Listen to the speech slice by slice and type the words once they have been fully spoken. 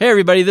Hey,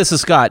 everybody, this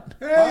is Scott.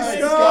 Hey,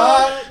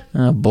 Scott!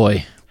 Oh,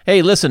 boy.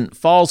 Hey, listen,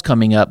 fall's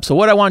coming up. So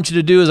what I want you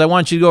to do is I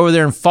want you to go over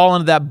there and fall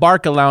into that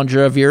Barca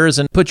Lounger of yours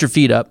and put your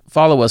feet up.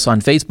 Follow us on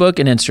Facebook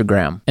and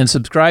Instagram and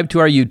subscribe to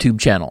our YouTube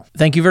channel.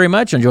 Thank you very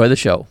much. Enjoy the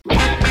show.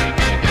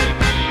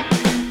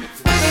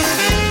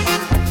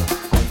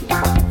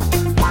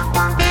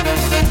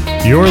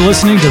 You're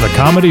listening to the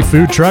Comedy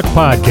Food Truck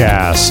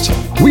Podcast.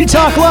 We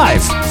talk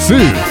life,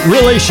 food,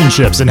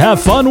 relationships, and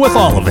have fun with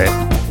all of it.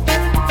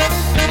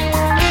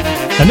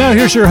 And now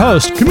here's your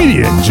host,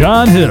 comedian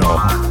John Hill.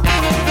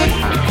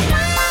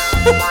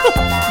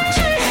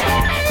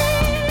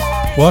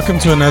 Welcome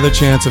to another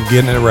chance of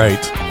getting it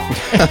right.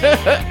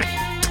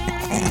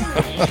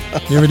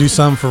 You ever do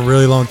something for a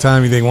really long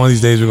time, you think one of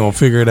these days we're going to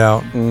figure it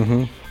out?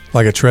 Mm-hmm.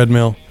 Like a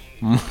treadmill?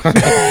 Never.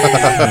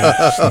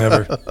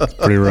 It's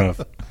pretty rough.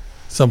 At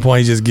some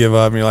point you just give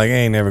up and you're like,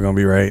 ain't never going to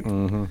be right.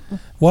 Mm-hmm.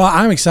 Well,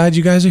 I'm excited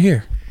you guys are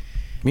here.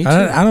 Me too.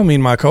 I don't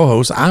mean my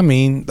co-host. I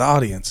mean the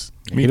audience.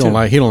 He don't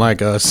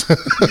like us.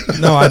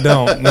 No, I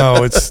don't.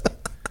 No, it's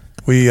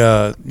we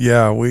should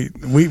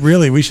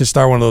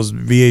start one of those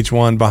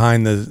VH1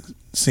 behind the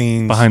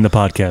scenes, Behind the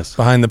podcast.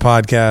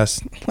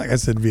 Like I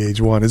said,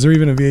 VH1. Is there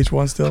even a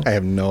VH1 still? I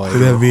have no idea. Do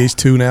they have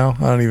VH2 now?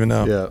 I don't even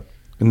know. Yeah,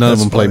 and none of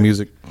them play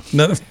music.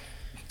 None of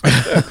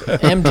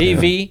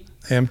MTV.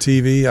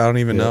 MTV. I don't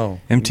even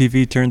know.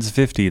 MTV turns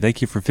 50.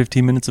 Thank you for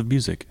 15 minutes of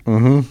music.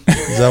 Mm-hmm.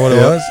 Is that what it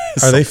was?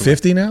 Are they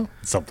 50 now?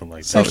 Something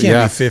like They that.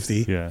 can't be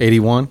 50. Yeah.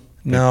 81.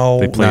 No,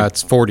 They play- No,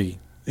 it's 40.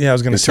 yeah, I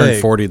was going to They turned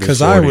say 40 this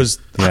because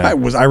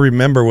year. I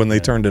remember when they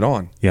turned it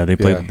on. Yeah, they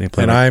play. Yeah. They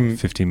play. And like I'm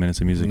 15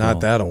 minutes of music. Not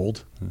all. that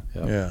old.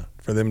 Yeah. Yeah,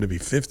 for them to be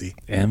 50.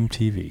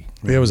 MTV.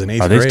 Yeah, it was in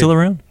eighth Are grade. they still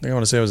around? I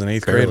want to say it was in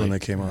eighth grade Barely. when they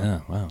came on. Yeah.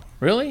 Wow.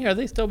 Really? Are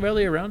they still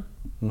barely around?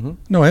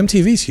 No,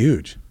 MTV's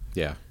huge.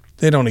 Yeah.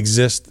 They don't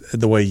exist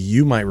the way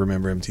you might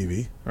remember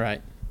MTV.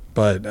 Right.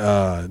 But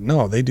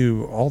no, they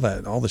do all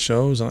that, all the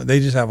shows. They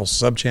just have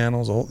sub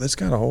channels. It's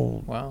got a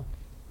whole Wow.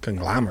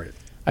 conglomerate.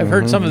 I've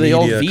heard some of the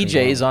old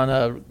Media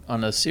VJs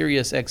on a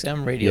Sirius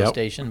XM radio Yep.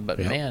 station, but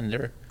Yep.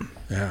 man,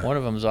 Yeah, one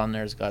of them's on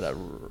there's got a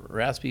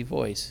raspy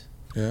voice.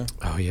 yeah.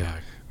 Oh yeah.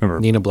 Remember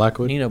Nina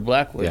Blackwood. Nina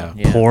Blackwood. Yeah.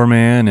 Poor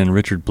Man and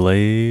Richard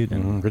Blade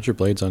and Richard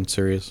Blade's on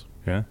Sirius.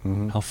 yeah.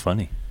 How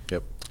funny.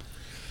 Yep.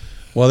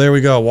 Well, there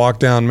we go. Walk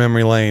down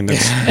memory lane.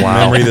 That's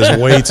Wow. memory that's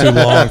way too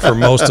long for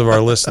most of our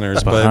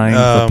listeners. Behind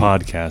but the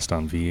podcast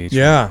on VH.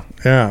 yeah.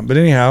 But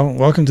anyhow,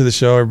 welcome to the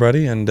show,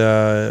 everybody. And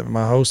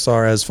my hosts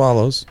are as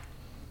follows.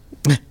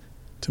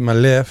 To my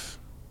left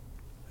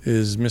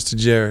is Mr.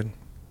 Jared.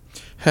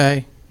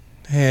 Hey.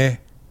 Hey.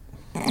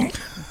 I'm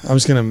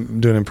just going to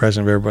do an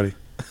impression of everybody.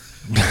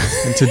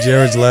 And to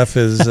Jared's left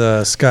is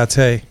Scott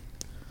Hay.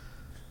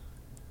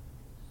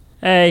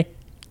 Hey.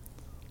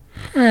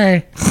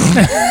 Hey.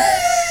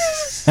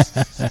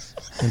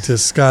 And to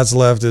Scott's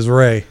left is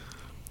Ray.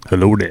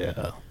 Hello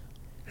there.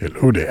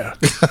 Hello there.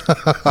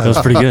 That was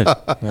pretty good.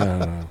 That I don't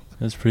know.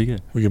 was pretty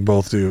good. We can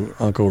both do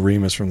Uncle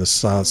Remus from the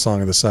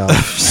Song of the South.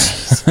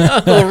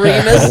 Uncle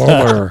Remus.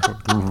 Hello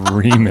there.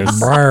 Remus.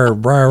 Briar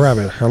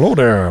Rabbit. Hello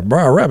there,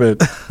 Briar Rabbit.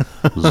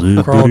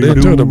 Crawled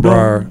into the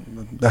briar.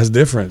 That's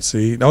different,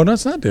 see? No,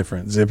 that's not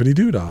different. Zippity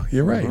doo-dah.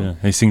 You're right. Yeah,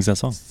 he sings that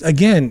song.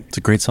 Again, It's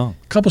a great song.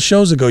 a couple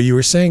shows ago, you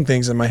were saying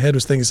things and my head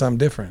was thinking something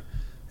different.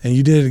 And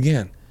you did it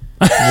again.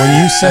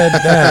 When you said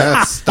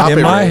that, Stop in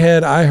it, my Ray.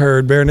 head, I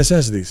heard Bare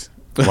Necessities.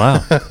 Wow.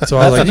 So I was That's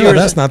like, what you no, were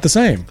that's saying. not the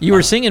same. You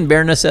were singing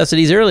Bare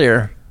Necessities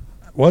earlier.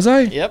 Was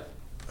I? Yep.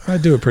 I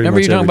do it pretty Remember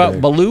much you talking every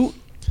about day. Balut?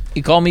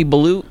 You call me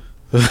Balut?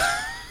 That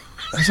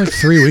was like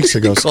 3 weeks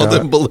ago, Called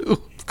Scott. him Baloo.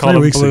 Call 3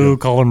 him weeks blue. ago.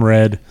 Call him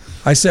red.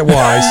 I said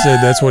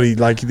that's what he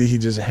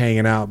just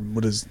hanging out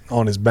with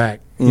on his back,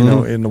 you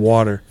know, in the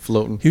water.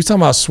 Floating. He was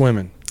talking about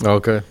swimming.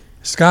 Okay.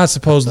 Scott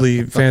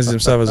supposedly fancies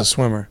himself as a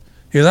swimmer.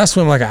 He goes, I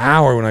swim like an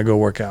hour when I go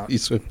work out. You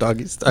swim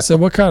doggy I style. said,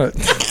 what kind of?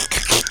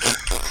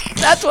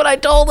 That's what I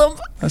told him.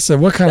 I said,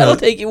 what kind That'll of?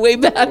 take you way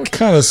back. What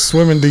kind of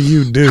swimming do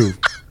you do?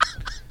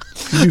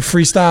 You do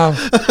freestyle?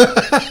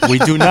 We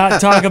do not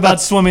talk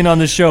about swimming on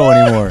the show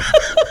anymore.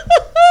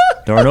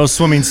 There are no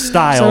swimming So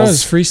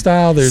there's styles.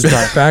 freestyle. There's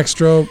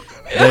backstroke.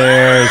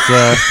 There's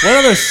what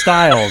other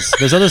styles?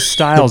 There's other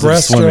styles of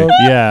swimming.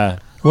 breaststroke. Yeah.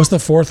 What's the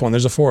fourth one?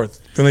 There's a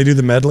fourth. Then they do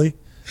the medley.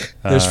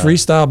 There's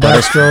freestyle,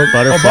 backstroke,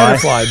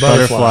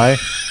 Butterfly.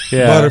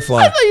 Yeah.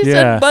 butterfly. You Yeah.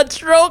 said butt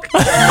stroke. I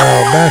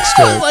Oh,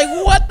 backstroke. was like,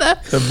 what the?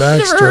 The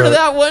Never heard of backstroke.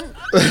 that one.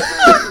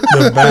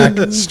 The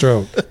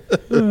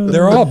backstroke.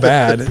 They're all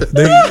bad. If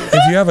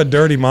you have a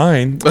dirty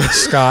mind,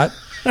 Scott,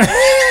 you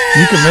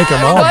can make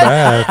them all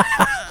bad.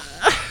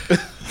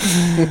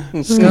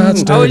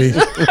 Scott's dirty.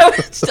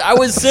 I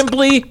was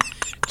simply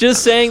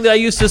just saying that I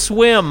used to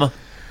swim.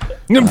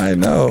 I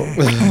know.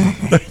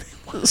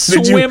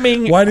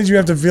 Swimming. Why did you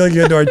have to feel like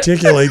you had to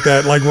articulate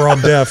that like we're all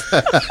deaf?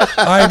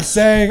 I'm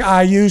saying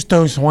I used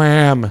to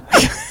swim.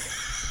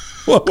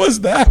 What was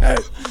that?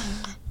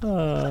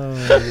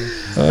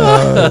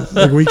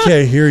 Like we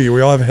can't hear you.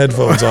 We all have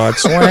headphones on.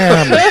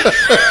 Swam.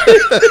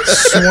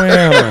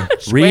 Swam.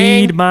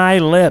 Read my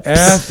lips.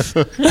 F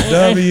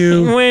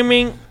W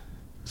Swimming.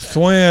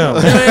 Swim.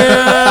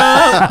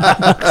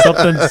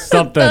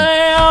 something.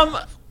 Damn.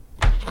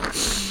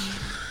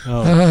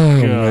 Oh,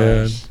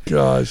 man.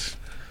 Gosh.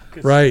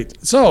 Right.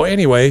 So,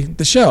 anyway,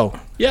 the show.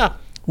 Yeah.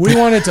 We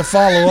wanted to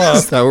follow up.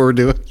 Is that what we're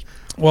doing?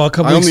 Well, a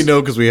couple I weeks only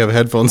know because we have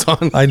headphones on.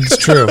 It's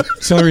true.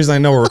 It's the only reason I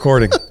know we're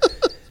recording.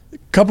 A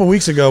couple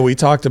weeks ago, we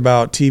talked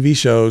about TV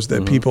shows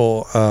that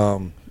people.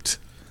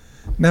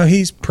 Now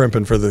he's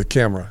primping for the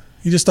camera.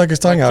 He just stuck his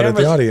tongue out at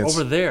the audience.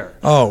 Over there.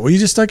 Oh, well, you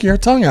just stuck your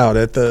tongue out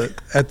at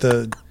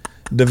the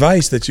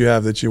device that you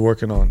have that you're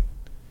working on.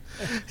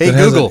 Hey, That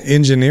has Google. an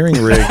engineering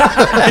rig.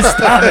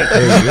 Stop it.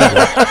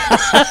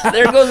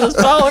 There goes his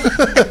phone.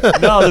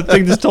 No, the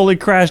thing just totally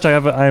crashed.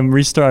 I'm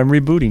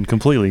rebooting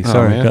completely.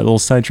 Sorry, man. got a little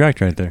sidetracked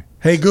right there.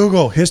 Hey,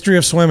 Google, history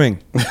of swimming.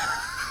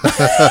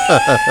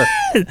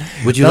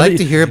 Would you like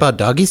to hear about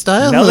doggy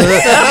style? Now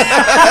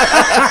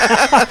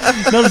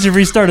that you've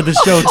restarted the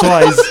show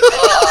twice.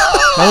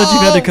 Now that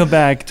you've had to come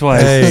back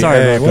twice.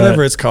 Sorry about whatever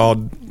that. it's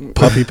called.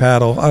 Puppy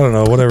paddle. I don't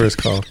know. Whatever it's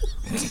called.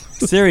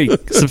 Siri,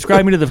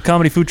 subscribe me to the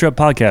Comedy Food Truck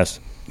Podcast.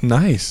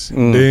 Nice.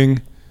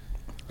 Ding.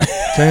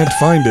 Can't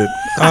find it.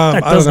 I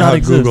don't does know not how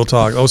exist. Google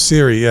talk. Oh,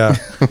 Siri, yeah.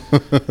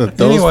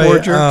 Those four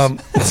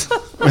jerks.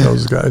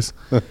 Those guys.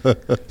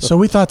 So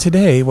we thought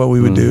today what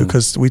we would do,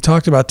 because we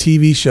talked about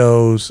TV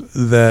shows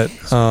that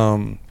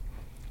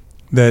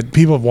that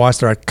people have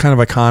watched that are kind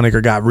of iconic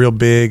or got real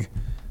big,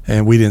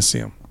 and we didn't see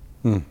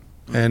them.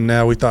 And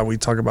now we thought we'd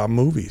talk about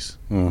movies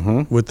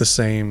with the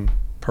same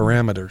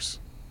parameters.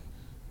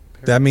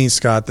 That means,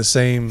 Scott, the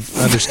same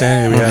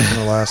understanding that we had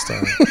from the last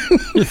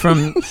time.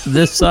 From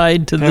this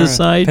side to this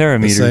side. The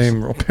Parameters.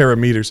 same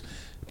parameters,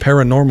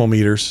 paranormal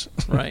meters.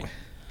 Right.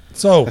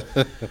 So,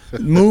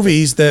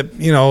 movies that,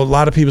 a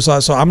lot of people saw.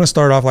 So, I'm going to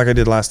start off like I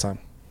did last time.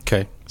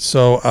 Okay.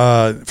 So,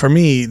 for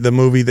me, the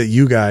movie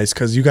that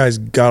because you guys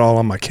got all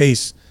on my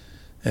case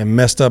and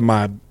messed up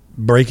my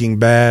Breaking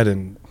Bad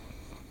and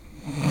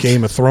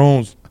Game of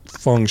Thrones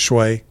feng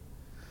shui.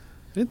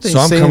 Didn't they So,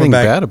 I'm say coming anything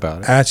back bad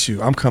about it? at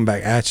you. I'm coming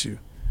back at you.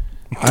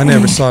 I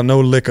never saw no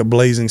lick of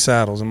Blazing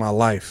Saddles in my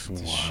life.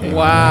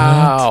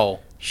 Wow.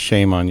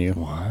 Shame on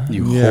you.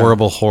 You Yeah.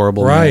 horrible,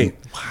 horrible Right.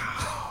 man.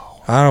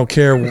 Wow. I don't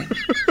care.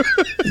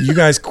 You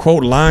guys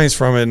quote lines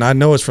from it, and I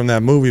know it's from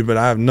that movie, but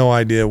I have no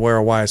idea where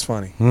or why it's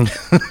funny.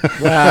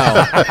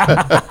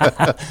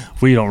 Wow.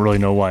 We don't really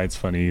know why it's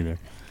funny either.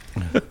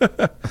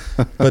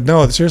 But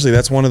no, seriously,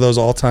 that's one of those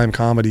all-time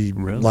comedy,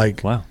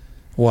 like, Wow.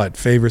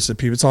 favorites that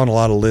people. It's on a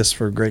lot of lists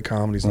for great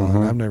comedies.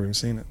 And I've never even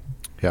seen it.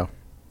 Yeah.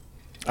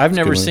 I've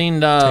never good one. seen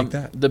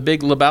that. The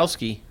Big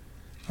Lebowski.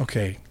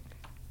 Okay.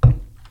 So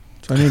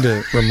I need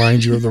to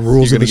remind you of the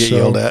rules You're of going the to get show.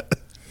 yelled at.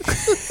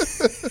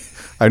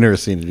 I've never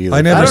seen it either.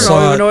 I never I don't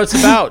saw even it. know what it's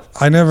about.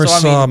 I never So,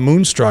 saw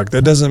Moonstruck.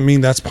 That doesn't mean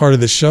that's part of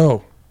the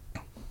show.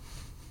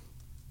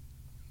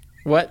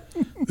 What?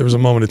 There was a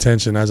moment of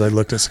tension as I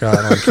looked at Scott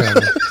on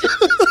camera.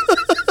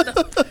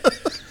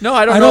 No,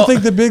 I don't I know. don't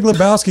think The Big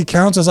Lebowski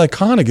counts as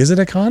iconic. Is it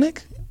iconic?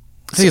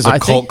 I think it's a I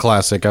cult think-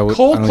 classic. I would,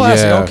 Cult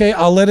classic. Yeah. Okay,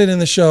 I'll let it in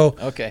the show.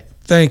 Okay.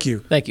 Thank you.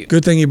 Thank you.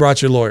 Good thing you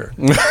brought your lawyer.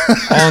 on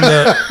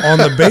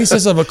the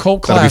basis of a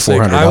cult That'll be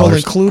classic, I will $400.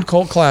 include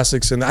cult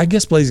classics, and I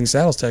guess Blazing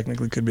Saddles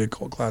technically could be a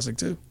cult classic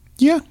too.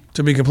 Yeah.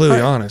 To be completely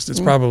honest, it's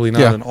probably not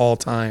Yeah. an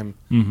all-time.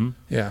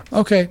 Yeah.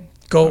 Okay.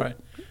 Go. All right.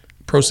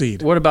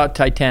 Proceed. What about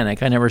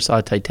Titanic? I never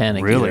saw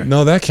Titanic. Really? either.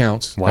 No, that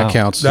counts. Wow. That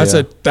counts. That's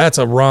yeah.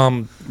 a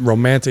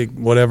romantic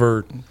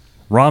whatever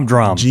Rom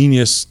Drom.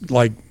 genius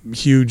like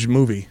huge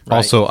movie.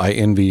 Also, I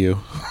envy you.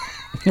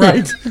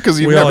 Right. Because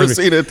you've We all never agree.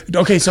 seen it.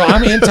 Okay, so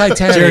I'm in Jared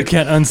Titanic.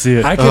 can't unsee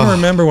it. I can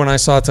remember when I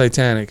saw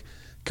Titanic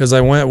because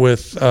I went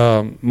with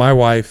my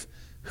wife,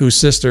 whose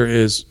sister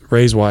is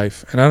Ray's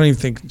wife, and I don't even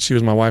think she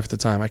was my wife at the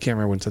time. I can't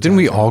remember when Titanic. Didn't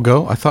we came all out.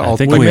 go? I thought I all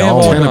think we we may have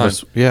all all 10 of gone.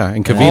 us. Yeah, in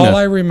All Covina.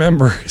 I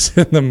remember is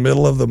in the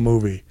middle of the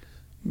movie,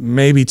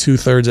 maybe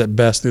 2/3 at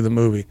best through the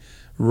movie,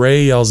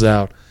 Ray yells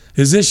out,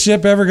 "Is this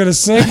ship ever going to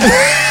sink?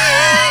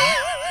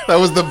 That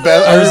was the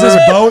best. Or is this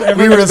boat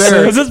ever going to Is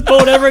sink?" this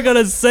boat ever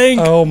gonna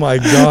sink? Oh my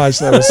gosh,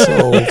 that was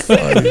so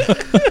funny.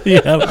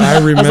 Yeah. I I was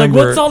like,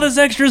 remember. what's all this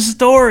extra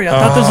story? I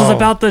thought this was Oh.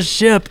 about the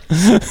ship.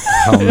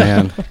 Oh,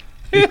 man.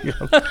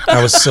 That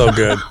was so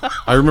good.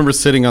 I remember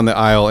sitting on the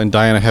aisle and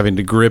Diana having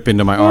to grip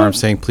into my arm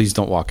saying, please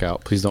don't walk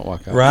out. Please don't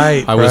walk out.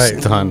 Right. I was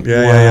right. done.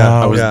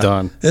 Yeah. I was yeah.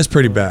 done. It's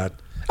pretty bad.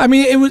 I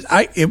mean, it was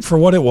for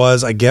what it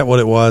was. I get what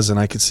it was, and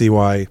I could see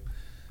why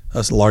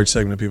a large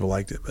segment of people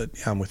liked it. But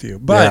yeah, I'm with you.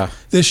 But Yeah.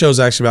 this show's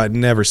actually about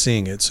never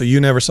seeing it. So you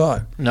never saw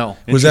it. No.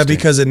 Was that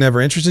because it never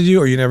interested you,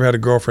 or you never had a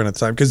girlfriend at the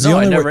time? Because No, the it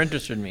only never way,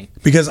 interested me.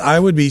 because I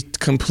would be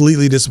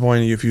completely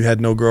disappointed in you if you had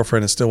no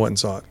girlfriend and still went and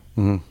saw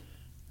it.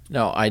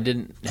 No, I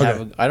didn't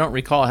have. Okay. I don't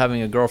recall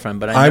having a girlfriend,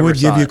 but I I never would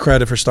saw give you it.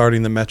 credit for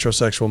starting the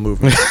metrosexual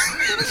movement.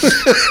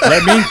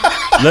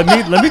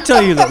 Let me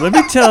tell you that. Let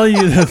me tell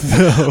you that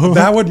though.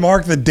 That would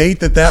mark the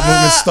date that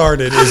movement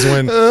started, is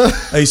when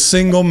a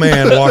single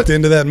man walked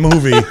into that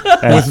movie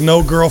with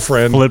no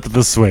girlfriend Flipped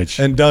the switch.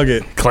 and dug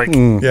it. Click.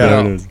 Yeah. There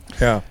it is.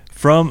 Yeah.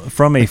 From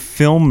a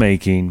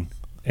filmmaking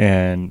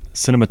and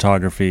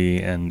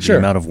cinematography and Sure. the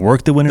amount of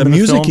work that went The into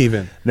music the film.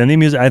 even. Then the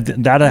music, I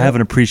have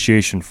an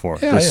appreciation for.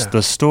 Yeah, yeah.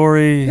 The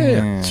story.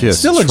 Just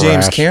Still a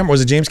James trash. Cameron.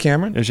 Was it James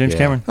Cameron? It was James Yeah.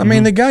 Cameron. I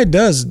mean, the guy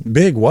does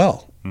big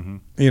well.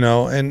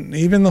 And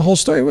even the whole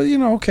story was,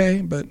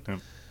 okay, but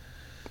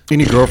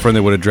Any girlfriend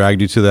that would have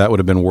dragged you to that would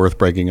have been worth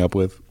breaking up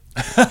with.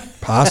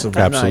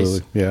 possibly.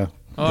 Absolutely. Yeah.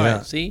 All Yeah.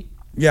 right, see?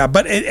 Yeah,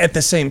 but at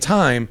the same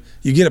time,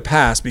 you get a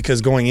pass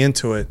because going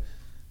into it,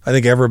 I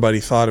think everybody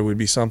thought it would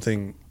be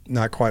something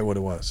not quite what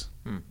it was.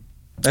 And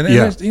Yeah.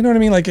 there's- you know what I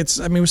mean? Like it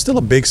was still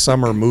a big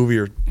summer movie,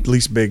 or at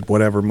least big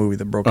whatever movie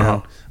that broke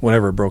out,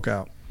 whenever it broke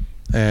out.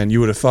 And you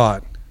would have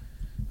thought,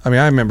 I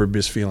remember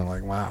just feeling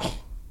like, wow,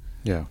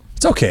 Yeah.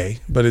 it's okay,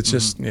 but it's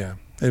just, it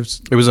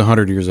was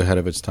 100 years ahead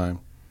of its time.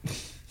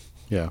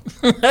 Yeah.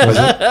 it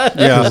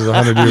was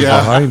 100 years Yeah.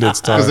 behind its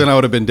time. Because then I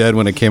would have been dead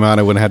when it came out.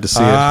 I wouldn't have had to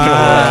see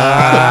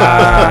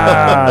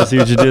I see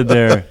what you did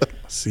there.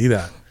 See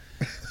that?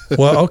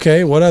 Well,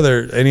 okay.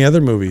 Any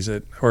other movies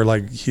that are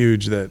like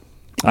huge that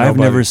I've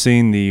nobody- never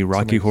seen the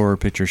Rocky Horror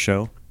Picture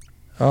Show.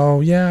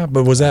 Oh yeah,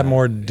 but was that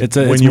more It's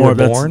when it's you more, were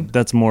born?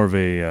 That's more of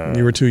a.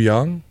 You were too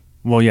young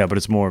Well, yeah, but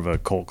it's more of a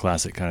cult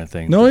classic kind of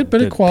thing. No, that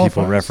but it qualifies.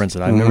 People reference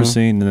it. I've never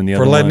seen. And then the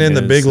for other letting one in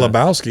the is, Big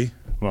Lebowski.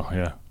 Well,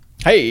 yeah.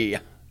 Hey.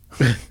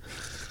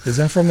 Is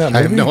that from that movie?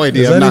 I have no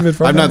idea. Is that even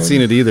from I've that not movie?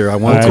 seen it either. I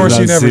want Of I've course,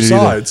 not you never seen it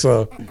saw either. it,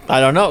 so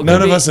I don't know. none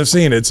Could of be. us have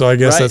seen it. So I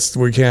guess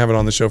Right. we can't have it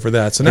on the show for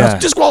that. So now Yeah.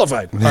 it's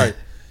disqualified. All right.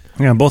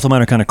 Yeah, both of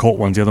mine are kind of cult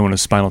ones. The other one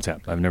is Spinal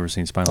Tap. I've never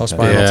seen Spinal Oh, Tap.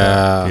 Spinal Yeah.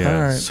 Tap. Yeah,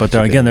 All right.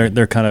 but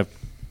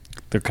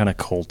they're kind of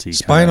culty.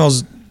 Spinal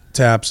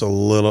Tap's a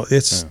little.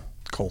 It's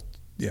cult.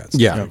 Yeah. It's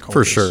Yeah, cult-ish.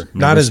 for sure.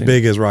 Not Never as seen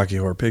big as Rocky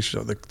Horror Picture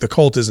Show. The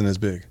cult isn't as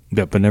big.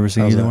 Yeah, but never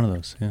seen How's either that? one of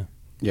those. Yeah.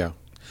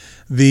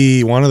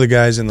 Yeah. One of the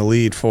guys in the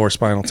lead for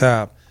Spinal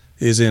Tap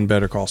is in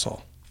Better Call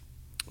Saul.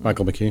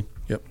 Michael McKean.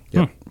 Yep.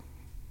 Yep.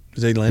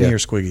 Is it Lenny Yeah. or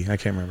Squiggy? I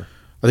can't remember.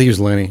 I think it was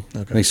Lenny.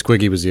 Okay. I think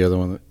Squiggy was the other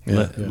one.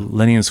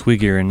 Lenny and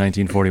Squeaky are in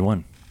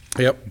 1941.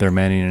 Yep. They're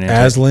manning an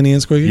As Lenny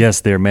and Squiggy? yes,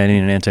 they're manning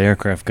an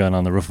anti-aircraft gun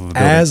on the roof of a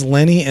building. As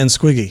Lenny and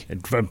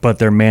Squiggy. But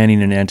they're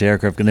manning an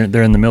anti-aircraft gun.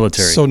 They're in the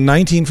military. So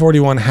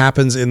 1941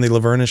 happens in the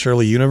Laverne and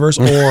Shirley universe,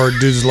 or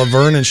does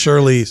Laverne and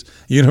Shirley's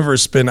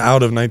universe spin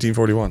out of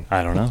 1941?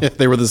 I don't know.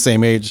 They were the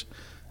same age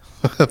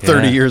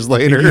 30 Yeah. years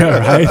later. Yeah,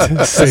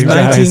 right. Same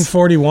guys.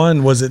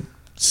 1941, was it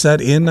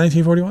set in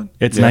 1941?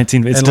 It's Yeah.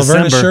 19. It's and December.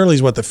 Laverne and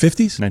Shirley's what, the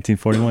 50s?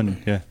 1941.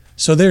 Yeah,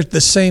 So they're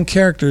the same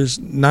characters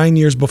 9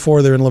 years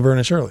before they're in Laverne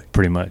and Shirley,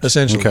 pretty much.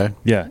 essentially. Okay.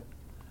 Yeah.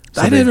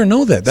 I never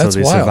know that. That's so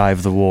they wild.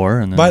 survived the war.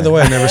 And then By the they-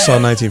 way, I never saw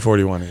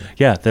 1941 either.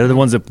 yeah, they're the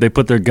ones that they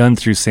put their gun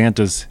through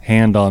Santa's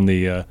hand on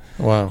the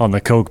Wow. on the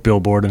Coke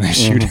billboard and they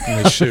shoot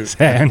They shoot. his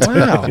hand.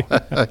 Wow.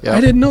 I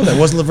didn't know that.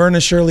 Was Laverne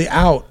and Shirley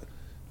out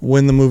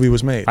when the movie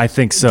was made? I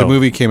think so. The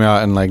movie came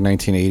out in like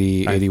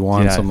 1980,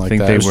 81, yeah, I something like think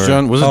that. they Was were-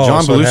 John Oh,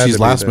 so it had to Belushi's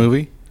be last then.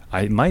 movie?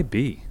 It might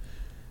be.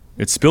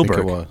 It's Spielberg.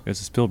 it was.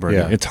 It's a Spielberg.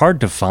 Yeah. It's hard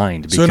to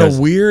find So because in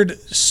a weird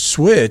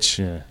switch,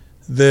 yeah.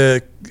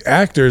 the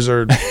actors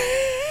are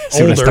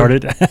See when I older,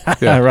 started?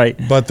 Yeah. Right.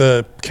 but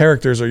the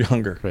characters are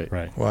younger.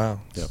 Right. Wow.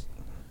 Yep.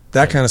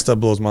 That kind of stuff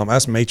blows my mind.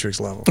 That's Matrix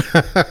level.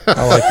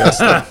 I like that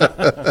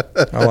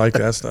stuff. I like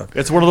that stuff.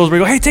 It's one of those where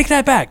you go, hey, take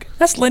that back.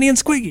 That's Lenny and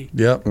Squiggy.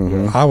 Yep.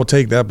 I will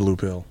take that blue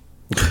pill.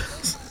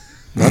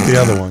 Not the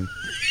other one.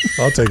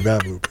 I'll take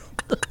that blue pill.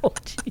 Oh,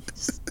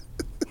 jeez.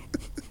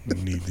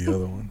 Need the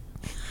other one.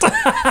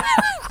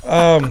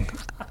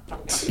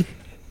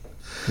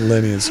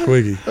 Lenny and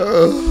Squiggy.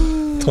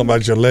 Talking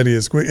about your Lenny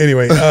and Squiggy.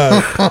 Anyway,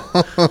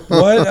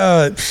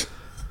 what?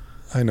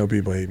 I know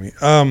people hate me.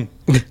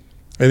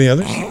 Any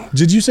others?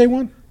 Did you say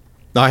one?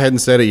 I hadn't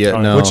said it yet.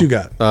 No. What you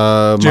got?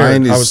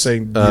 Jared, Mine is I was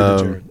saying you to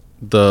Jared.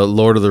 the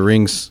Lord of the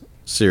Rings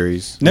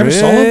series. Never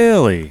saw them?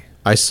 Really?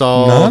 I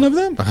saw None of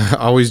them? I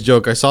always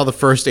joke. I saw the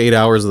first 8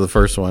 hours of the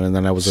first one, and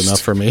then that was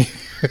enough for me.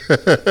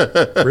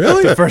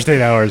 Really? The first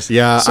 8 hours.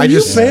 Yeah, So I you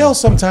just fail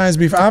sometimes.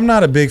 I'm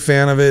not a big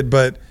fan of it,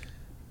 but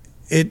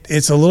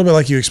it's a little bit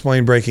like you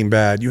explained Breaking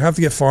Bad. You have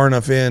to get far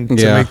enough in to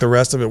Yeah. make the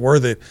rest of it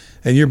worth it,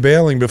 and you're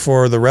bailing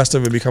before the rest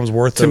of it becomes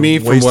worth to the me,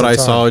 from waste what of I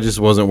time. saw, it just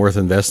wasn't worth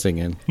investing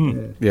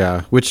in.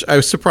 Yeah, which I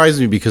was surprised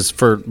me because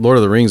for Lord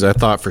of the Rings, I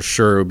thought for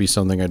sure it would be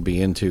something I'd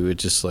be into. It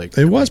just like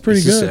It was pretty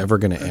is this good. ever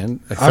going to end?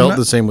 I felt not-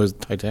 the same with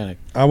Titanic.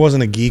 I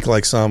wasn't a geek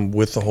like some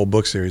with the whole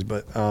book series,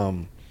 but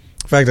in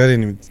fact, I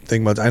didn't even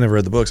think much. I never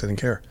read the books. I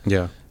didn't care.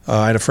 Yeah,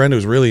 I had a friend who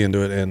was really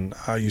into it, and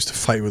I used to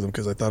fight with him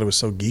because I thought it was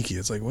so geeky.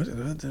 It's like, what?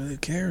 Who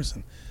cares?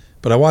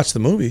 But I watched the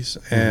movies,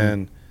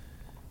 and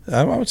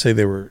I would say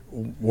they were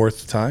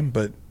worth the time.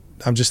 But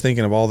I'm just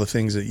thinking of all the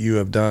things that you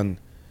have done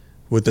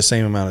with the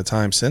same amount of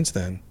time since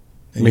then.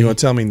 And you want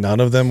to tell me none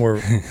of them were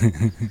worse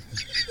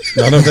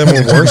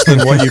than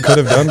what you could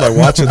have done by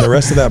watching the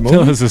rest of that That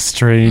movie? was a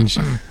strange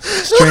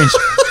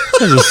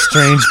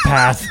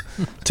path.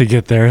 to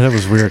get there. That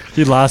was weird.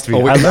 He lost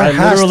me. there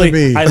has to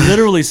be. I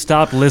literally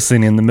stopped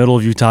listening in the middle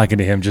of you talking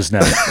to him just now.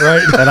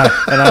 Right.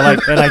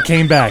 And I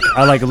came back.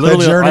 I like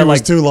literally. That journey I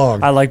was too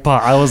long. I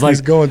was like,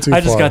 He's going too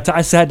I just far.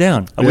 I sat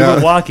down. We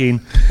were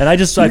walking, and I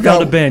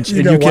found a bench, you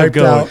and got you kept wiped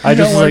going. out. I You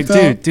just got was like,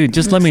 wiped out. dude,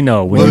 just let me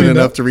know when Wasn't you.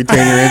 enough to retain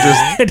your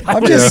interest.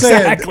 I'm just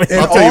saying. Exactly. in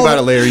I'll tell you all about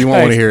it later. You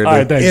won't want to hear it. All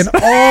right, dude. thanks.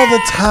 In all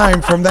the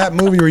time from that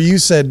movie where you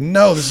said,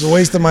 no, this is a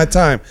waste of my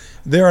time,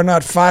 there are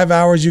not 5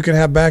 hours you can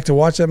have back to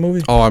watch that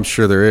movie? Oh, I'm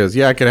sure there is.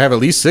 Yeah, I could have at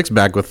least 6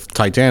 back with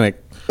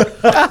Titanic.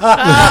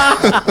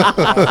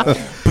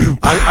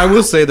 I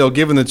will say, though,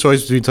 given the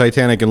choice between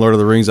Titanic and Lord of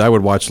the Rings, I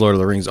would watch Lord of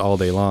the Rings all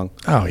day long.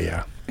 Oh,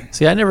 yeah.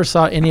 See, I never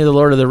saw any of the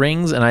Lord of the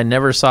Rings, and I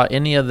never saw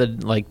any of the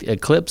like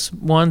Eclipse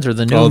ones or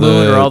the New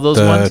Moon or all those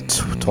ones.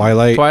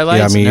 Twilight. Twilight.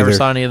 Yeah, me Never either.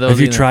 saw any of those. Have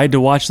you either. tried to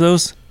watch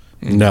those?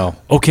 No.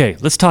 Okay,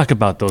 let's talk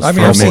about those. I for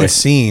mean, a I've seen minute.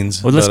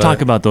 scenes. Well, let's but,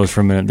 talk about those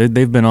for a minute.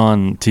 They've been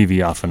on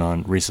TV off and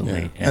on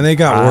recently, and they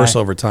got worse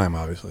over time,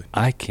 obviously.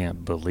 I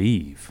can't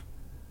believe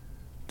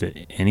that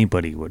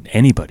anybody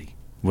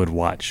would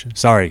watch.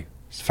 Sorry,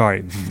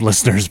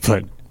 listeners,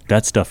 but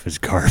that stuff is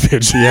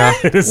garbage. Yeah.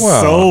 it is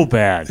Well, so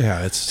bad.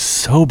 Yeah, it's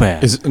So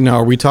bad.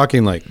 Are we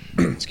talking like,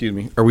 excuse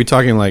me, are we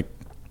talking like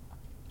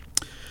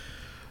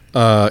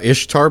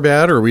Ishtar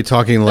bad, or are we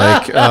talking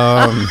like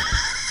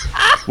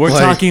We're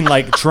like- talking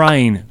like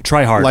try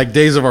hard. like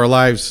Days of Our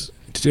Lives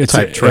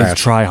type trash?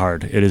 It's try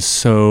hard. It is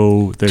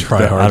so.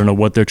 Try hard. I don't know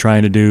what they're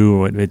trying to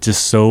do. It's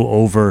just so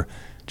over.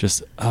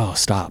 Just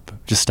stop.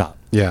 Just stop.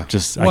 Yeah.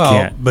 I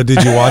can't. But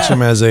did you watch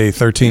them as a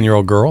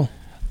 13-year-old girl?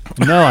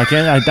 No, I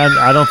can't.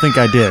 I don't think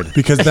I did.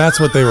 Because that's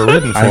what they were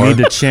written for. I need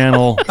to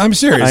channel. I'm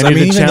serious. I need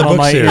to even the channel book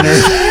my series.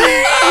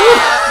 inner.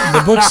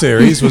 The book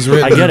series was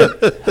written. I get it.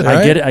 I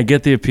Right? get it. I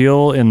get the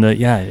appeal and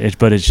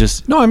but it's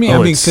just. No, I mean, oh,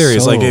 I'm being it's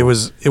serious. so- Like it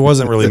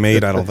wasn't really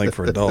made, I don't think,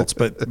 for adults.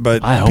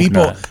 But I hope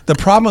people, not. the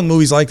problem with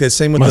movies like that,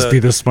 same with Must be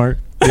this smart.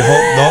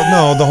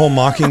 the whole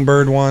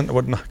Mockingbird one.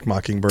 What not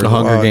Mockingbird? The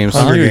Hunger Games.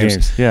 Hunger Hunger Games.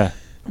 Games. Yeah.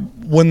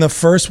 When the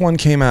first one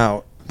came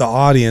out, the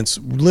audience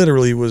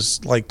literally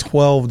was like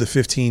 12 to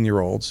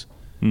 15-year-olds.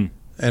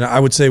 And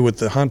I would say with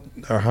the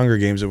Hunger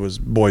Games, it was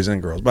boys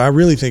and girls. But I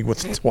really think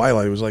with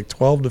Twilight, it was like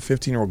 12 to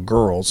 15-year-old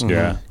girls.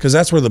 Yeah. Because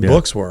that's where the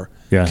books were.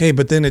 Yeah. Okay,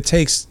 but then it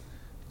takes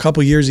a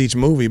couple years each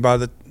movie.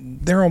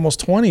 They're almost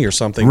 20 or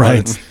something.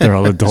 Right. They're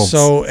all adults.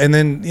 So, and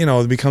then,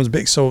 it becomes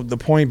big. So the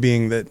point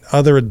being that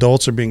other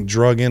adults are being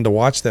drug in to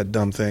watch that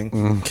dumb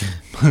thing.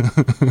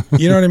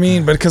 You know what I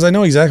mean? But because I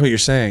know exactly what you're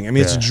saying. I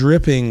mean, it's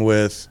dripping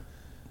with,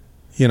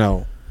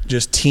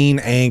 just teen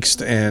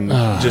angst and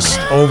just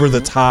over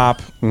the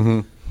top,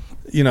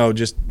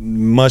 just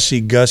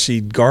mushy,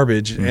 gushy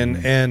garbage. And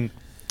really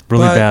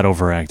but- bad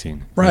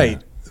overacting. right.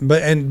 Yeah.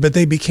 But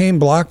they became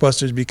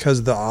blockbusters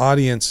because the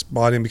audience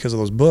bought in because of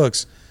those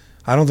books.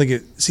 I don't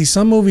think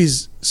some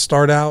movies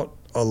start out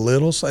a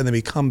little and they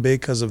become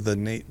big because of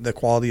the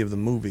quality of the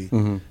movie.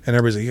 And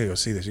everybody's like, you gotta go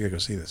see this, you gotta go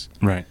see this.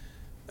 Right.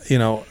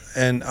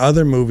 And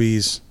other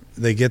movies,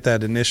 they get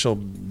that initial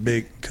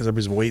big because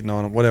everybody's waiting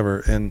on it, whatever.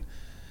 And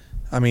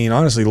I mean,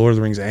 honestly, Lord of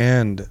the Rings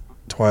and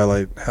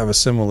Twilight have a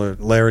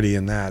similarity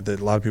in that a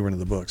lot of people are into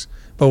the books.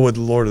 But with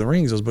Lord of the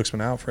Rings, those books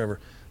been out forever.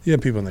 You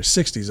have people in their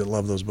 60s that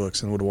love those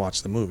books and would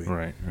watch the movie.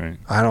 Right.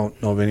 I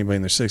don't know of anybody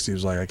in their 60s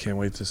who's like, I can't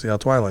wait to see how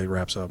Twilight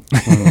wraps up.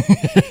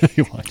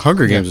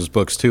 Hunger Games was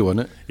books too,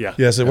 wasn't it? Yeah.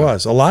 Yes, it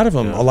was. A lot of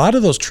them, a lot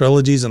of those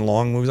trilogies and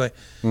long movies. Like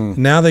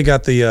now they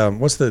got the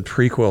what's the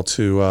prequel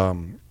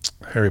to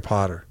Harry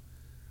Potter?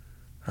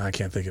 I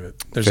can't think of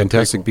it. There's a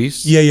Fantastic prequel.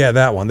 Beasts? Yeah,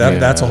 that one.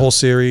 That's a Yeah. whole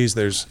series.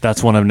 There's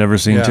That's one I've never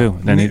seen Yeah. too.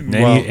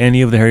 Well-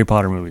 Any of the Harry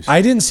Potter movies.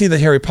 I didn't see the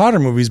Harry Potter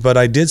movies, but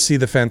I did see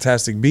the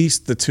Fantastic Beasts,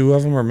 the two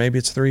of them, or maybe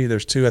it's three.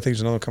 There's two. I think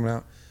there's another one coming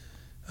out.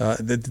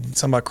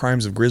 Something about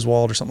Crimes of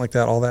Griswold or something like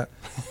that. All that.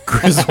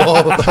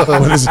 Griswold.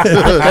 What is it?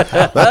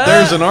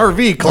 There's an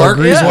RV, Clark.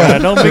 Yeah,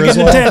 don't be getting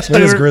Griswold. attached to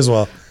It is her.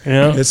 Griswold.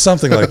 Yeah. It's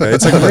something like that.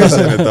 It's a Grizz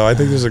in it, though. I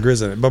think there's a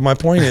Grizz in it. But my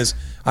point is,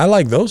 I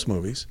like those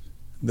movies.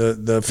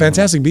 The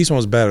Fantastic Beasts one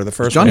was better. The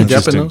first Johnny one.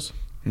 Depp in those?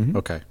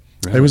 Okay.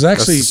 It was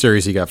That's actually the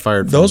series he got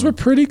fired from. those were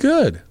pretty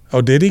good.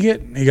 Oh, did he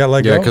get? He got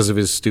let Yeah, go. because of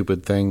his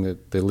stupid thing,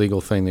 the legal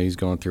thing that he's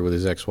going through with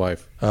his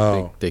ex-wife.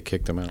 Oh. They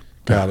kicked him out.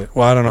 Got it.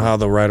 Well, I don't know how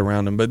they'll write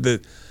around him, but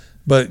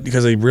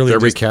because they really They're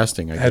just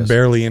recasting, I had guess.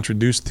 barely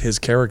introduced his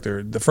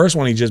character. The first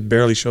one he just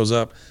barely shows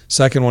up.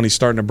 Second one he's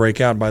starting to break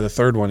out. By the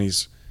third one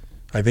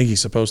I think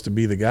he's supposed to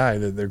be the guy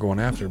that they're going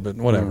after. But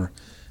whatever.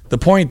 The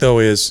point though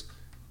is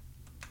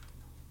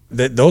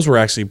that those were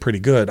actually pretty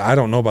good. I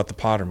don't know about the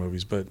Potter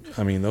movies, but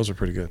I mean those are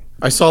pretty good.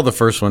 I saw the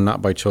first one,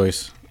 not by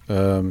choice.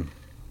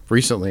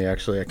 Recently,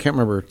 actually. I can't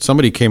remember.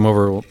 Somebody came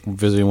over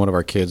visiting one of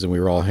our kids, and we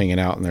were all hanging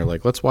out, and they're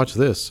like, let's watch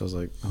this. I was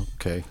like,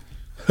 okay.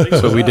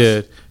 So we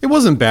did. It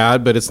wasn't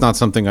bad, but it's not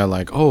something I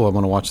like, oh, I'm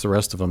going to watch the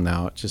rest of them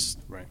now. It just,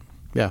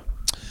 yeah.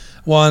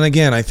 Well, and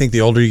again, I think the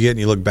older you get and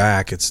you look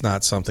back, it's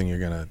not something you're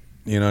gonna.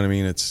 You know what I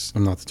mean? It's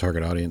I'm not the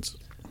target audience.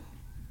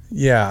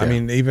 yeah. I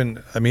mean,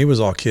 it was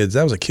all kids.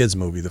 That was a kids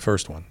movie, the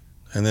first one,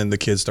 and then the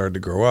kids started to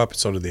grow up.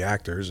 So did the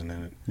actors, and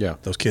then Yeah.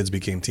 those kids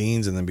became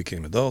teens and then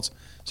became adults.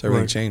 So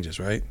everything changes,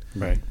 right?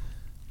 Right.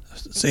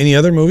 So any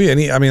other movie? I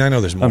mean, I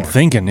know there's more. I'm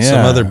thinking, yeah.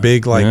 Some other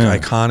big, Yeah.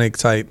 iconic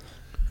type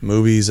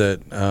movies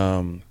that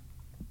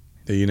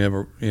that you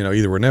never,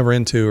 either were never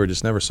into or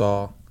just never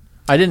saw.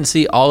 I didn't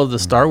see all of the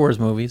Star Wars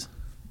movies.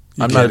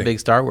 You I'm not a kidding? big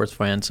Star Wars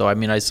fan, so I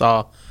mean, I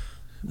saw.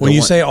 When the you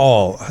one- say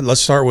all, let's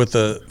start with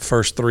the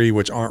first three,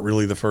 which aren't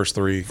really the first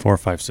three. 4,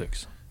 5,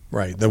 6.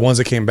 Right. The ones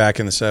that came back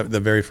in the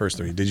very first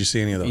three. Did you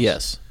see any of those?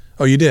 Yes.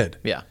 Oh, you did?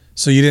 Yeah.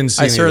 So you didn't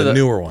see I any saw of the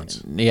newer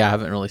ones? Yeah, I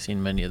haven't really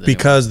seen many of the new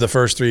Because the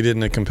first three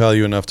didn't compel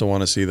you enough to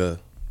want to see the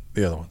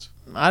other ones? ones.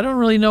 I don't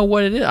really know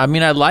what it is. I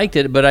mean, I liked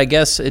it, but I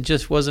guess it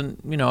just wasn't,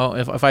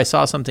 if I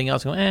saw something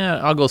else,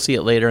 I'll go see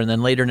it later, and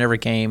then later never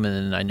came,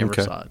 and then I never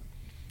Okay. saw it.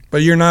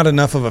 But you're not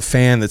enough of a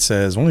fan that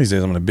says, one of these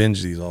days I'm going to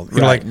binge these all.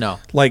 Right, no.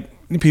 Like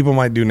people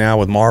might do now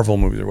with Marvel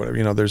movies or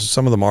whatever. There's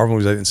some of the Marvel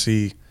movies I didn't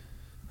see.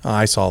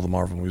 I saw the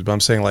Marvel movies, but I'm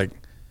saying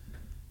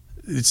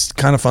it's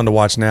kind of fun to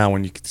watch now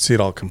when you can see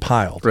it all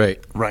compiled. Right.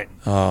 Right.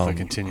 By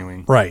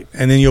continuing. Right.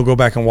 And then you'll go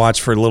back and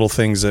watch for little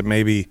things that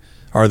maybe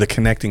are the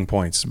connecting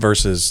points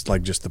versus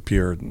just the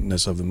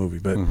pureness of the movie.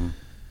 But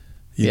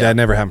Yeah. that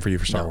never happened for you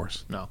for Star No,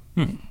 Wars. No.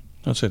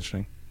 That's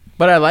interesting.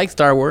 But I like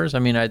Star Wars. I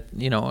mean,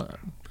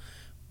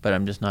 but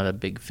I'm just not a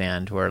big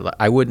fan to where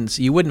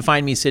you wouldn't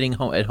find me sitting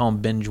at home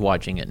binge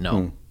watching it.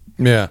 No.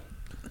 Yeah.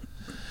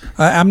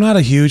 I'm not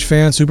a huge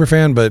super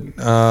fan, but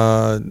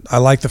I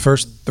like the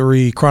first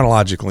three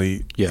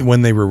chronologically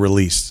when they were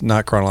released,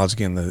 not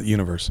chronologically in the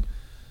universe.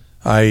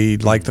 I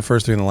like the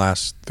first three and the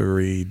last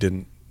three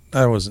didn't.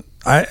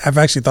 I've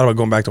actually thought about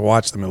going back to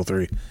watch the middle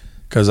three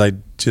because I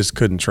just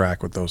couldn't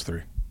track with those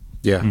three.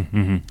 Yeah.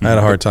 I had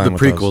a hard time The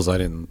with prequels those. I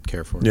didn't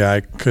care for. Yeah,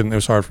 I couldn't. It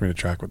was hard for me to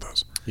track with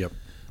those. Yep.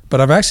 But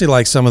I've actually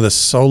liked some of the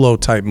solo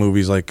type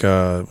movies, like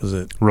was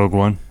it? Rogue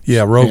One.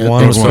 Yeah, Rogue Yeah,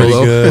 One was Rogue pretty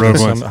One. good. Rogue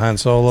Some One. Han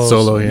Solo.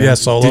 Solo, yeah. Yeah,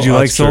 Solo. Did you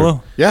like That's true.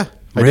 Solo? Yeah.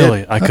 I Really?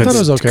 did. I thought it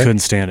was okay. couldn't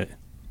stand it.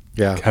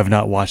 Yeah. Have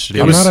not watched it.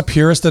 I'm not a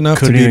purist enough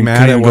to be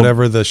mad at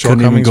whatever the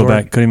shortcomings were.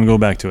 Couldn't even go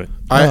back to it.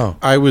 Oh.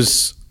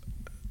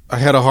 I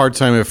had a hard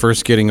time at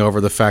first getting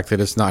over the fact that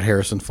it's not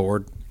Harrison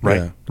Ford. Right.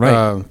 Yeah.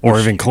 Right. Or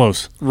even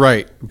close.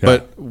 Right.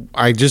 But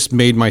I just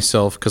made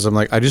myself, because I'm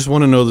like, I just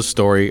want to know the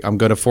story. I'm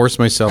going to force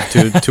myself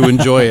to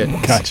enjoy it.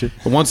 Gotcha.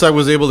 But once I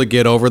was able to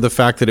get over the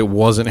fact that it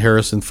wasn't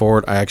Harrison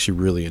Ford, I actually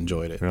really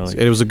enjoyed it. Really?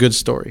 It was a good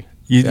story.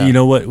 You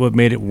know what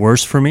made it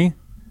worse for me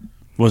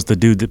was the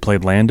dude that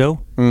played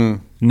Lando.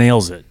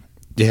 Nails it.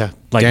 Yeah.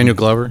 Like, Daniel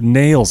Glover.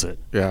 nails it.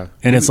 Yeah.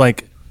 And it's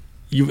like,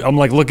 I'm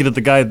like looking at the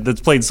guy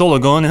that's played Solo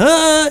going,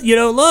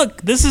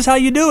 look, this is how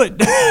you do it.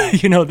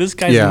 This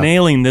guy's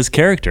nailing this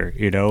character,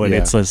 and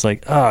it's just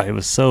like, it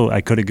was so, I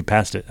couldn't get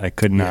past it. I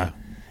could not.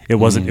 It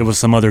wasn't, it was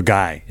some other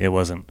guy. It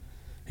wasn't,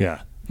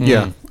 Yeah.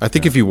 I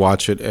think if you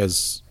watch it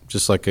as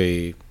just like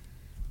I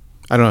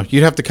don't know,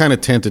 you'd have to kind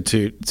of tempt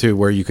it to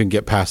where you can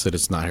get past it.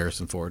 It's not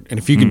Harrison Ford. And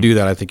if you can do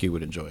that, I think you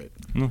would enjoy it.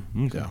 Okay.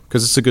 Yeah.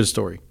 Because it's a good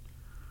story.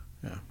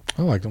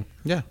 I liked them.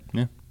 Yeah.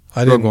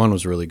 I Rogue didn't. One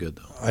was really good,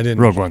 though. I didn't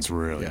Rogue One's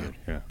really good.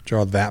 Yeah.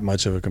 draw that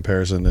much of a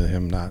comparison to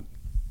him not,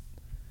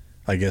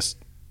 I guess,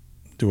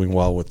 doing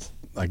well with,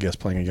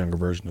 playing a younger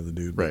version of the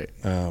dude. Right.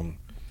 I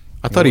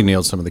I thought he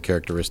nailed some of the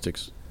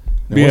characteristics.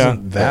 it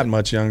wasn't that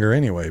much younger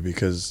anyway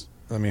because,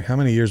 how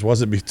many years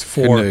was it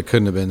before It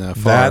couldn't have been that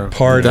far. that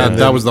part? and That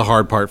then was the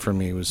hard part for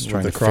me, was with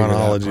trying the to figure that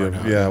chronology part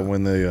of, out.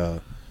 when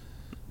the,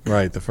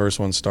 right, the first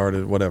one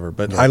started, whatever.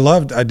 But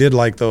I did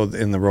like, though,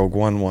 in the Rogue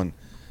One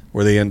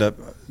where they end up,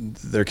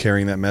 they're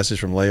carrying that message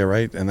from Leia,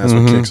 right? And that's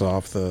what kicks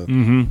off the,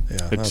 yeah,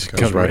 that was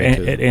cool. right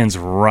into it ends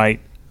right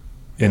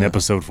in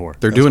episode 4.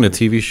 They're doing a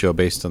TV show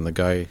based on the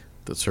guy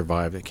that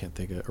survived. I can't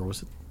think of it. Or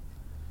was it?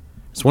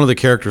 It's one of the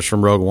characters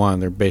from Rogue One.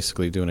 They're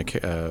basically doing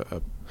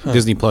a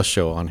Disney Plus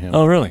show on him.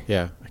 Oh, really?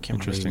 Yeah. I can't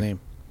remember his name.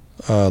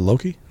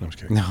 Loki? No, I'm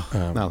just kidding.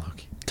 No, not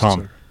Loki.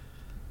 Tom.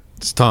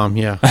 It's Tom,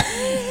 yeah.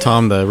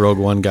 Tom, the Rogue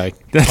One guy.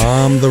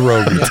 Tom the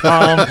Rogue.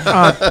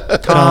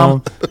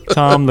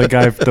 Tom, the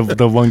guy,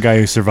 the one guy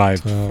who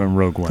survived from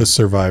Rogue One. The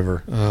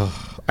survivor.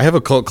 I have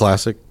a cult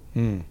classic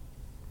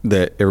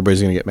that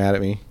everybody's going to get mad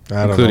at me,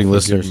 I don't including know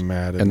if they're listeners, getting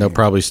mad at and they'll me.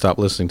 probably stop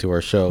listening to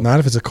our show. Not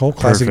if it's a cult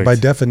classic. Perfect. By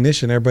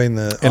definition, everybody in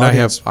the And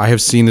audience, I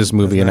have seen this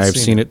movie, has and not I've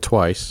seen seen it. it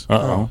twice.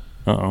 So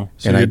so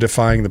and you're I-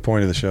 defying the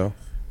point of the show.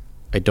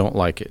 I don't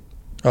like it.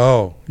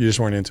 Oh, you just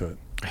weren't into it.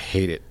 I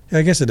hate it. Yeah,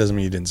 I guess it doesn't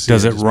mean you didn't see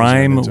does it. it just means you weren't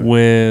rhyme into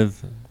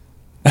with?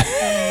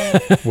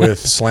 it. With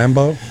Slambo?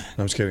 No,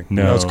 I'm just kidding.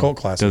 No, it's cult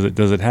classic.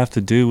 Does it have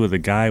to do with a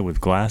guy with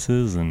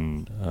glasses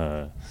and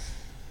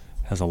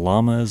has a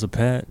llama as a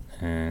pet?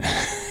 And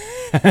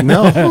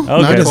No, Okay. not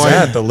What is quite.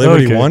 that? The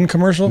Liberty Okay. One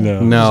commercial?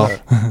 No,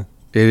 it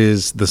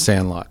is The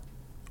Sandlot.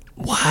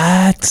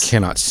 what?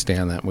 Cannot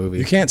stand that movie.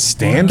 You can't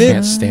stand it?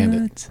 Can't stand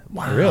it.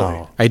 Wow.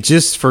 Really? I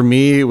just, for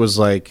me, it was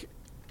like,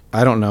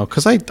 I don't know,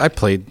 because I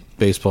played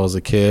baseball as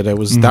a kid. That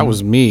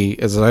was me.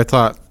 As I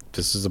thought,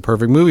 this is a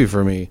perfect movie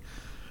for me.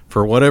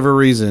 For whatever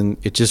reason,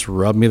 it just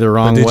rubbed me the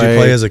wrong But did way. you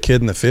play as a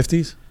kid in the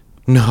 50s?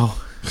 No,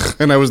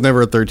 And I was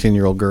never a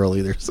 13-year-old girl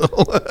either. So,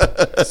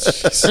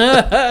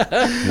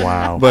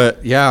 Wow.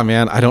 but yeah,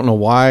 man, I don't know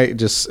why. It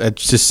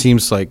just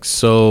seems like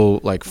so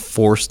like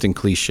forced and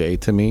cliche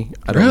to me.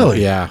 I don't know.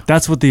 Really? Yeah.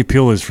 That's what the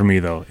appeal is for me,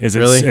 though. Is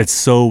Really? it's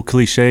so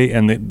cliche,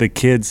 and the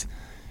kids,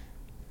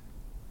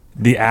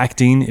 the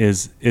acting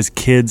is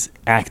kids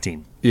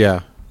acting,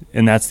 Yeah.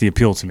 and that's the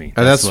appeal to me.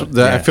 And I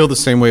yeah. feel the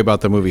same way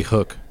about the movie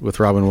Hook with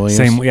Robin Williams.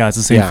 It's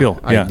the same feel.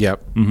 Yeah.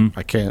 Yep. Mm-hmm.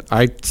 I can't.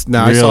 I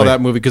saw Really?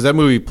 that movie because that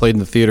movie played in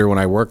the theater when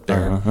I worked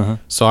there.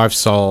 So I've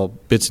saw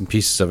bits and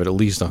pieces of it at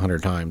least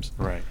 100 times.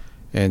 Right.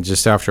 And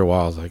just after a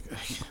while, I was like,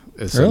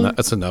 Really?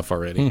 that's enough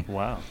already.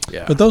 Wow.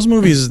 Yeah. But those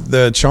movies,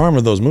 the charm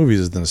of those movies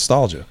is the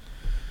nostalgia.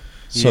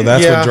 So Yeah.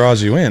 that's Yeah. what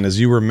draws you in, is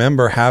you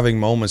remember having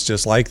moments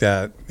just like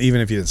that,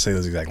 even if you didn't say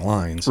those exact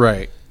lines.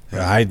 Right.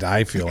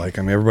 I feel like,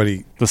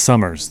 everybody, The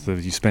summers that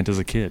you spent as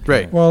a kid.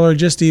 Right. well, or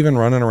just even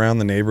running around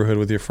the neighborhood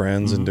with your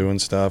friends Mm-hmm. and doing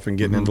stuff and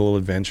getting into little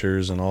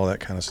adventures and all that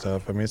kind of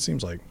stuff. I mean, it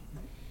seems like,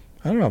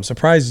 I don't know, I'm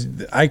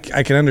surprised. I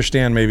can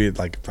understand maybe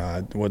like if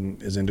I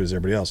wasn't as into as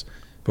everybody else.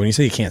 But when you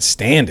say you can't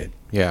stand it,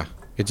 Yeah.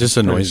 It just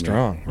pretty annoys me.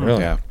 strong, really.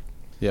 Yeah.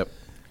 Yep.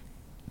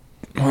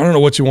 I don't know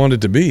what you want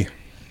it to be.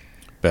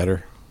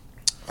 Better.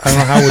 I don't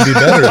know how it would be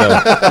better,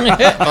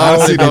 though. How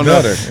would it be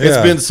better? It's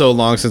Yeah. been so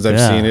long since I've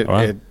Yeah, seen it.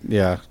 well.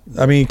 Yeah.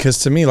 I mean, because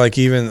to me, like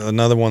even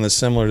another one that's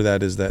similar to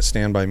that is that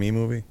Stand By Me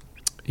movie,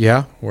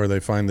 Yeah. where they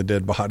find the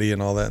dead body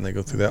and all that, and they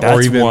go through that. That's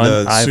Or even one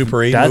the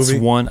Super 8 That's movie.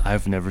 one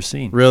I've never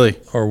seen. Really.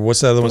 Or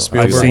what's that other one? I've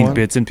Spielberg seen one?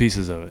 bits and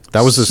pieces of it.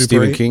 That was a Super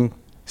Stephen 8? King.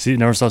 See,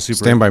 never saw Super.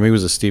 Stand By Me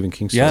was a Stephen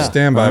King story. Yeah.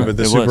 Stand By, but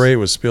the It Super was. 8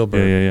 was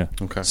Spielberg.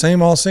 Yeah. Okay.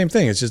 Same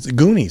thing. It's just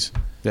Goonies.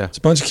 Yeah. It's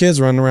a bunch of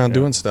kids running around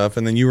doing stuff,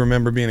 and then you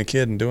remember being a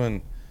kid and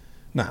doing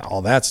not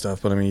all that stuff,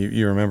 but I mean,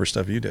 you remember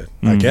stuff you did.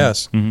 I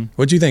guess.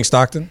 What do you think,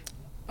 Stockton?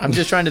 I'm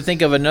just trying to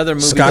think of another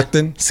movie that,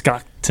 Stockton?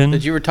 Stockton.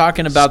 that you were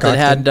talking about that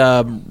had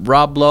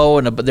Rob Lowe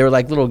and they were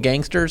like little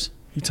gangsters.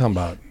 You talking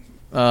about?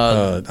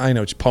 I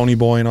know, it's Pony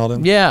Boy and all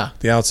them. Yeah,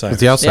 The Outside.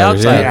 The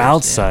Outsiders. The The Yeah.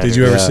 Outsider. Did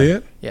you ever Yeah. see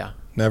it? yeah.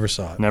 Never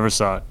saw it. Never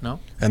saw it. No,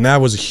 And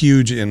that was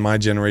huge in my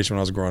generation when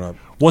I was growing up.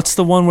 What's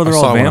the one where they're I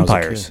all saw it when I was a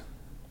vampires? kid.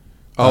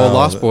 Oh,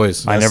 Lost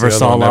Boys. I That's never the other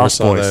saw one. Never Lost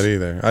saw Boys. that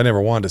either. I never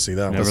wanted to see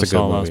that one. Never a good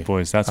saw movie. Lost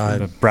Boys. That's I-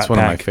 the Brat It's one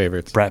of my Pack-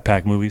 favorites. Brat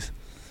Pack movies.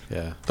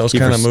 Yeah. Those Kiefer-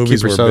 kind of movies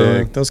Kiefer were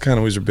Sutherland. big. Those kind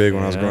of movies were big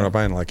when I was Yeah. growing up.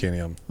 I didn't like any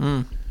of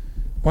them.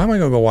 Why am I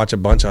going to go watch a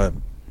bunch of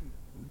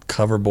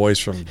cover boys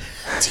from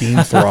Teen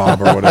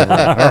Throb or whatever?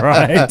 All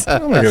right.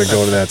 I'm not going to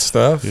go to that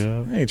stuff.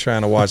 Yeah. I ain't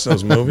trying to watch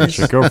those movies.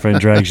 Your girlfriend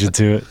drags you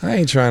to it. I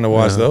ain't trying to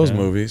watch those I'm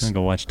movies. gonna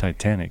go watch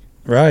Titanic.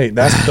 Right.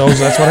 That's what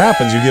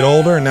happens. You get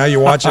older and now you're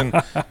watching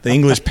The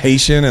English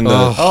Patient and the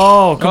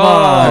Oh, come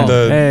on. and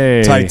the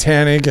Hey.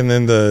 Titanic and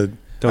then the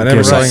Don't I never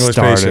get saw me English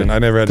started. Patient. I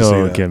never had to see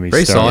Don't that. get me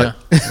Ray saw started.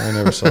 it. I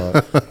never saw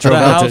it. Drove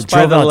House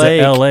by the to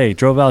lake. L.A.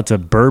 Drove out to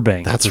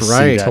Burbank. That's to see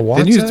right. that. watch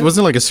Didn't you? that?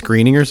 Wasn't it like a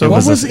screening or something?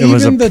 What was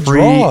even the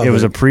draw of It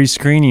was it? a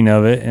pre-screening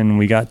of it, and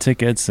we got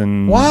tickets.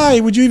 And Why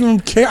would you even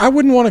care? I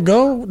wouldn't want to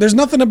go. There's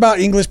nothing about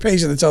English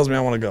Patient that tells me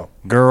I want to go.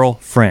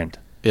 girlfriend.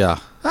 Yeah.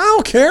 I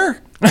don't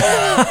care.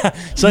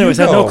 So, anyways,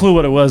 I had no go. clue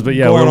what it was, but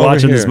yeah, Go on we're over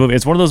watching this here. movie.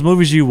 It's one of those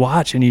movies you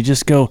watch and you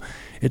just go,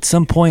 at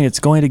some point, it's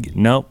going to.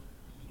 Nope,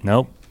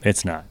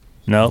 it's not.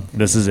 Nope,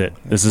 this is it.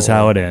 This is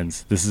how it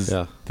ends. This is.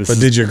 Yeah. This But is,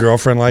 did your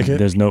girlfriend like it?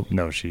 There's no.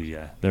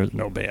 There's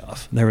no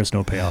payoff. There is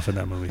no payoff in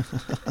that movie.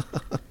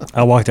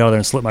 I walked out of there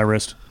and slit my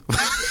wrist.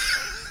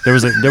 There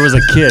was a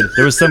kid.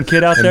 There was some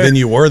kid out And there. then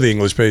you were the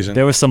English Patient.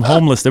 There was some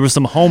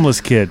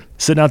homeless kid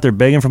sitting out there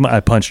begging for money. I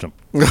punched him.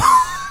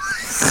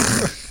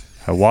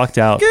 I walked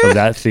out of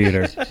that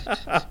theater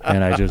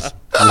and I just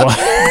you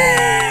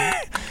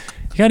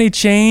got any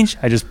change?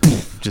 I just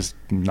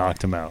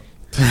knocked him out.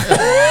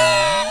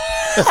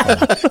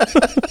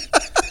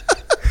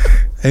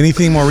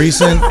 Anything more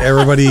recent?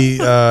 Everybody,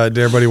 did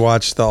everybody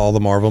watch all the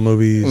Marvel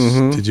movies?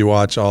 Did you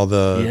watch all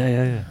the?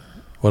 Yeah.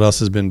 What else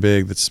has been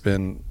big? That's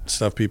been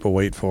stuff people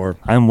wait for.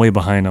 I'm way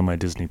behind on my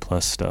Disney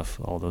Plus stuff.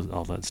 All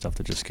that stuff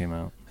that just came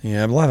out.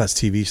 Yeah, a lot of that's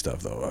TV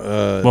stuff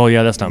though. Well,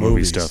 yeah, that's not movie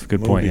movies. stuff.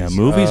 Good point. Yeah,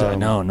 Movies. movies.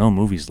 No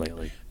movies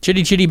lately.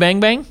 Chitty Chitty Bang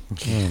Bang.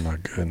 Oh my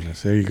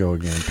goodness! There you go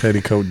again.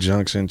 Petticoat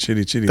Junction,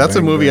 Chitty Chitty. That's a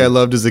Bang movie Bang. I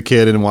loved as a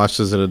kid and watched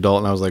as an adult,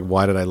 and I was like,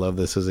 why did I love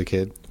this as a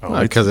kid? Oh,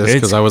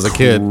 Because I was a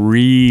kid.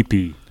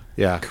 Creepy.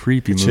 Yeah.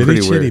 Creepy movie. Chitty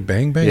pretty Chitty weird.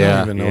 Bang Bang. I Yeah.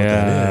 don't even know what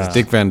Yeah. that is.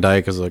 Dick Van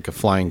Dyke is like a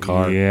flying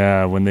car.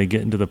 Yeah, when they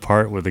get into the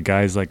part where the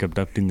guy's like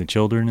abducting the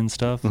children and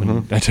stuff,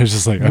 and that's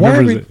just like I Why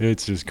remember. every-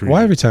 It's just creepy.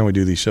 Why every time we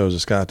do these shows,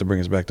 it's got to bring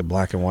us back to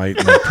black and white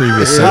in the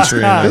previous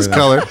century? And It's everything.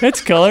 color.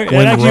 It's color.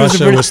 When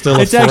Russia was still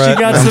a It's actually threat,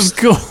 got and I'm some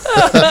cool.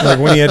 Like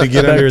when he had to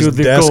get Back under his to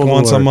the desk Cold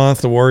once a War.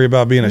 month to worry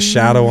about being a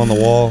shadow on the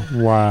wall.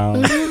 Wow.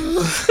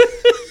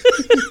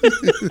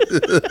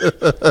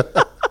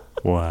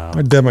 Wow.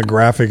 Our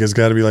demographic has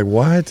got to be like,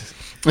 what?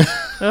 We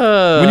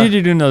need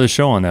to do another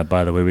show on that.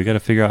 By the way, we got to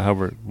figure out how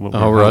we're.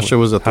 How Russia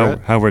was a threat?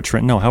 How we're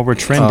trending. No, how we're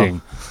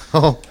trending.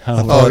 Oh,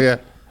 thought- yeah.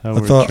 How I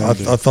we're thought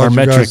trending. I Our thought you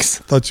metrics.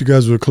 guys thought you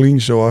guys were a clean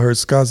show. I heard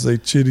Scott say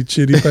Chitty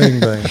Chitty Bang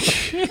Bang.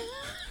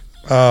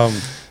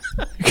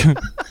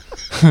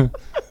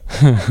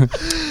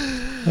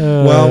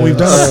 Well, we've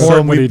done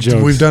so many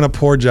jokes. we've done a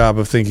poor job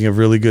of thinking of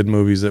really good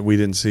movies that we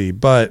didn't see.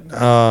 But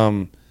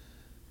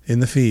in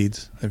the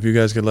feeds, if you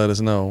guys could let us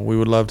know, we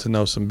would love to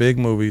know some big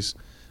movies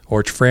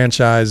or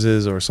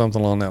franchises or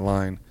something along that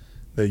line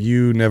that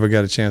you never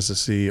got a chance to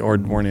see or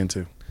weren't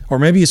into. Or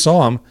maybe you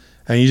saw them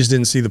and you just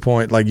didn't see the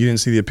point, like you didn't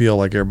see the appeal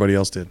like everybody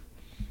else did.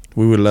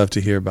 We would love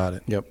to hear about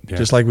it. Yep. Yeah.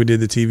 Just like we did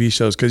the TV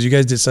shows, because you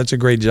guys did such a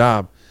great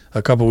job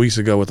a couple weeks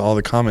ago with all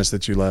the comments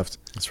that you left.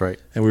 That's right.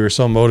 And we were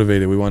so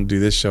motivated. We wanted to do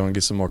this show and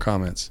get some more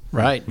comments.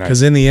 Right.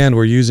 Because in the end,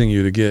 we're using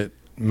you to get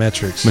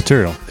metrics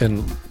Material.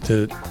 and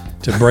to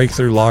break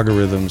through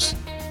logarithms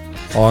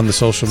on the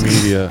social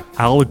media.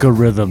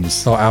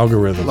 Algorithms. Oh,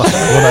 algorithms. What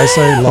did I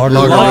say?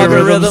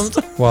 Logarithms.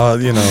 Well,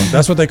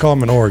 that's what they call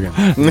them in Oregon.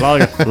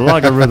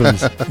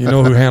 Logarithms. You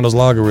know who handles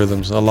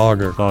logarithms? A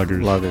logger.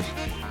 Loggers. Lagers.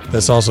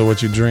 That's also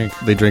what you drink.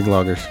 They drink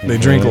lagers. They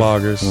drink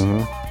loggers.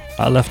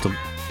 I left them.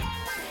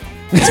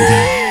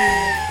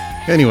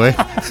 Anyway,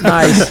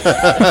 Nice.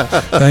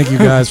 Thank you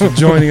guys for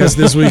joining us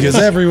this week as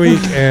every week,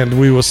 and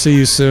we will see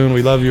you soon.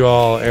 We love you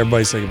all.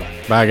 Everybody say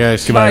goodbye. bye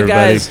guys. Goodbye, Bye,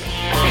 everybody.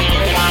 guys.